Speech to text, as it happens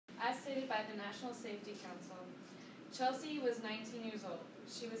As stated by the National Safety Council, Chelsea was 19 years old.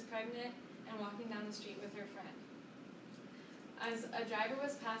 She was pregnant and walking down the street with her friend. As a driver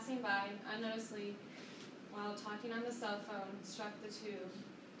was passing by, unnoticedly, while talking on the cell phone, struck the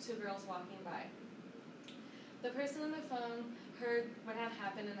two girls walking by. The person on the phone heard what had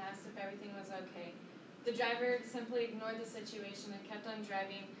happened and asked if everything was okay. The driver simply ignored the situation and kept on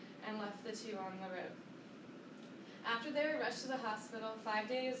driving and left the two on the road. After they were rushed to the hospital, 5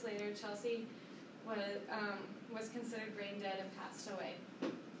 days later, Chelsea was considered brain dead and passed away.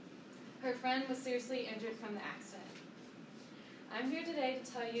 Her friend was seriously injured from the accident. I'm here today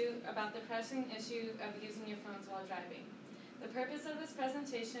to tell you about the pressing issue of using your phones while driving. The purpose of this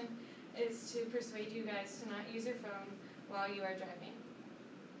presentation is to persuade you guys to not use your phone while you are driving.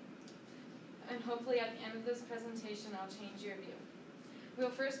 And hopefully at the end of this presentation I'll change your view. We'll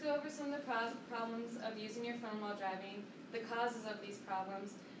first go over some of the problems of using your phone while driving, the causes of these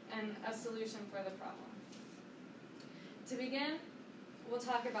problems, and a solution for the problem. To begin, we'll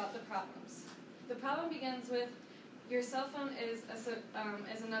talk about the problems. The problem begins with your cell phone is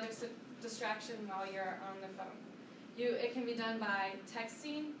another distraction while you're on the phone. It can be done by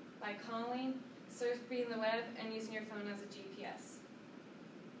texting, by calling, surfing the web, and using your phone as a GPS.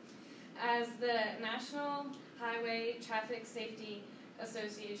 As the National Highway Traffic Safety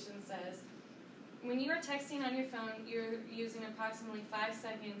Association says, when you are texting on your phone, you're using approximately 5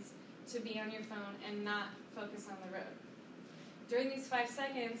 seconds to be on your phone and not focus on the road. During these 5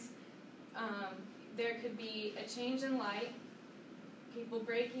 seconds, there could be a change in light, people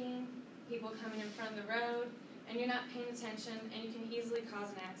braking, people coming in front of the road, and you're not paying attention, and you can easily cause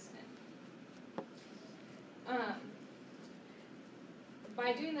an accident.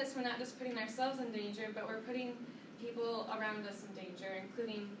 By doing this, we're not just putting ourselves in danger, but we're putting people around us in danger,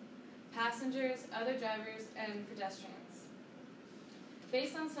 including passengers, other drivers, and pedestrians.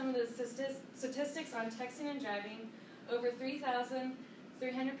 Based on some of the statistics on texting and driving, over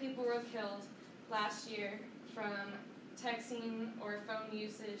 3,300 people were killed last year from texting or phone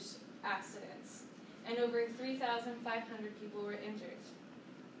usage accidents, and over 3,500 people were injured.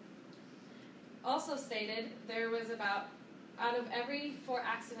 Also stated, there was out of every 4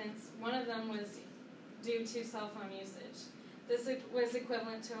 accidents, 1 of them was due to cell phone usage. This was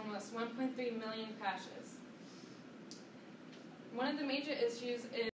equivalent to almost 1.3 million crashes. One of the major issues is